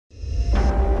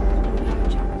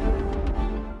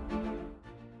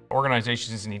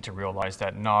Organizations need to realize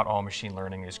that not all machine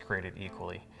learning is created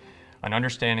equally. An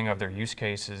understanding of their use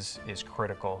cases is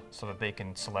critical so that they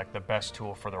can select the best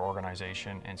tool for their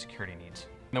organization and security needs.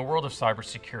 In the world of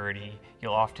cybersecurity,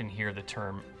 you'll often hear the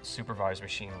term supervised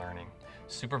machine learning.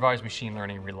 Supervised machine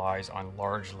learning relies on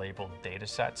large labeled data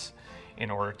sets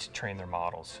in order to train their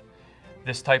models.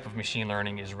 This type of machine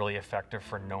learning is really effective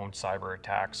for known cyber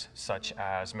attacks such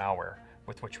as malware,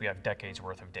 with which we have decades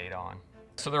worth of data on.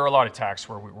 So there are a lot of attacks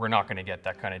where we're not going to get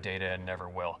that kind of data and never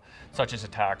will, such as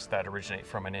attacks that originate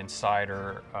from an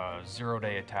insider,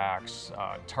 zero-day attacks,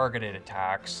 targeted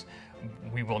attacks.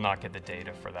 We will not get the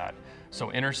data for that.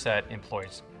 So INTERSET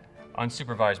employs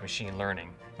unsupervised machine learning.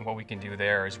 And what we can do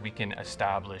there is we can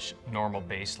establish normal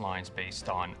baselines based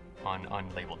on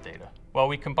unlabeled data. Well,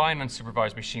 we combine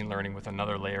unsupervised machine learning with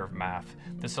another layer of math.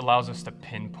 This allows us to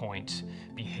pinpoint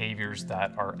behaviors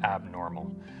that are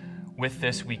abnormal. With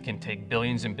this, we can take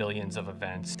billions and billions of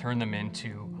events, turn them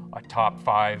into a top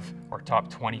 5 or top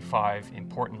 25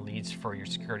 important leads for your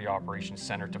security operations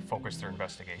center to focus their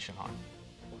investigation on.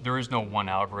 There is no one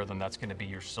algorithm that's going to be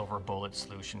your silver bullet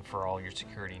solution for all your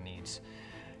security needs.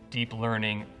 Deep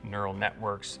learning, neural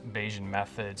networks, Bayesian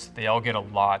methods, they all get a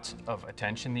lot of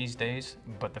attention these days,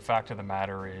 but the fact of the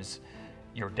matter is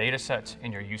your data sets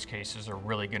and your use cases are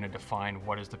really going to define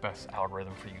what is the best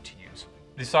algorithm for you to use.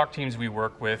 The SOC teams we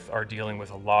work with are dealing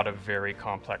with a lot of very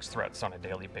complex threats on a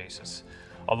daily basis.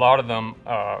 A lot of them,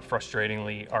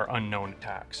 frustratingly, are unknown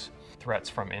attacks. Threats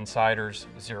from insiders,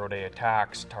 zero-day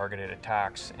attacks, targeted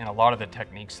attacks, and a lot of the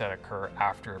techniques that occur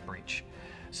after a breach,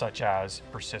 such as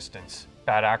persistence.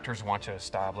 Bad actors want to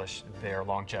establish their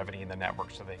longevity in the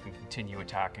network so they can continue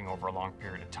attacking over a long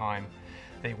period of time.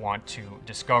 They want to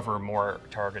discover more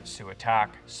targets to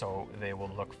attack, so they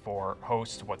will look for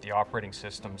hosts, what the operating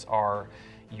systems are,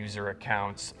 user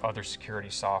accounts, other security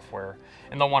software,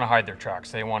 and they'll want to hide their tracks.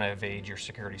 They want to evade your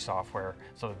security software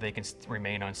so that they can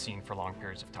remain unseen for long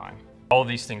periods of time. All of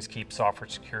these things keep software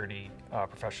security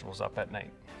professionals up at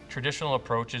night. Traditional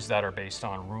approaches that are based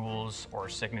on rules or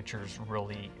signatures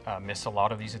really miss a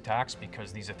lot of these attacks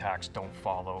because these attacks don't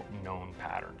follow known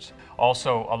patterns.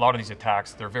 Also, a lot of these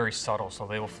attacks, they're very subtle, so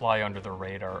they will fly under the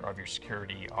radar of your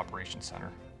security operations center.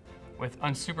 With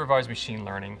unsupervised machine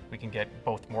learning, we can get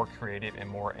both more creative and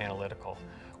more analytical.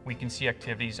 We can see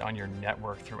activities on your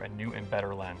network through a new and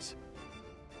better lens.